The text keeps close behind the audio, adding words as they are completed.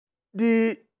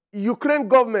the Ukraine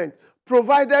government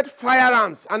provided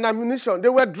firearms and ammunition, they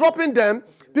were dropping them.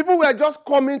 People were just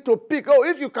coming to pick, oh,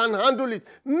 if you can handle it.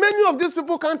 Many of these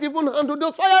people can't even handle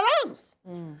those firearms.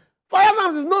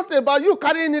 Firearms is not about you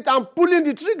carrying it and pulling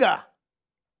the trigger.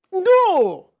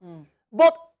 No.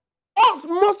 But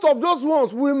most of those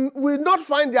ones will not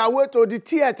find their way to the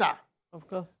theater. Of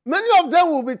course. Many of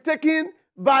them will be taken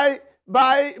by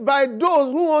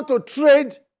those who want to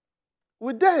trade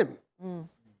with them.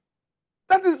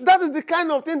 That is the kind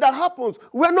of thing that happens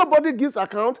where nobody gives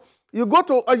account. You go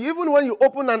to, even when you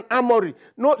open an armory,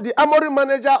 no, the armory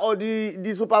manager or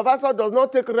the supervisor does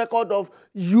not take record of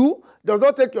you, does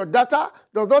not take your data,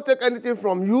 does not take anything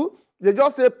from you. They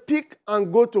just say pick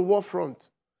and go to war front.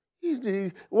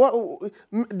 The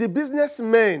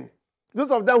businessmen,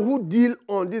 those of them who deal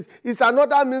on this, it's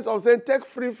another means of saying take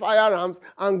free firearms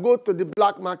and go to the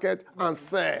black market and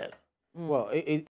sell. Well,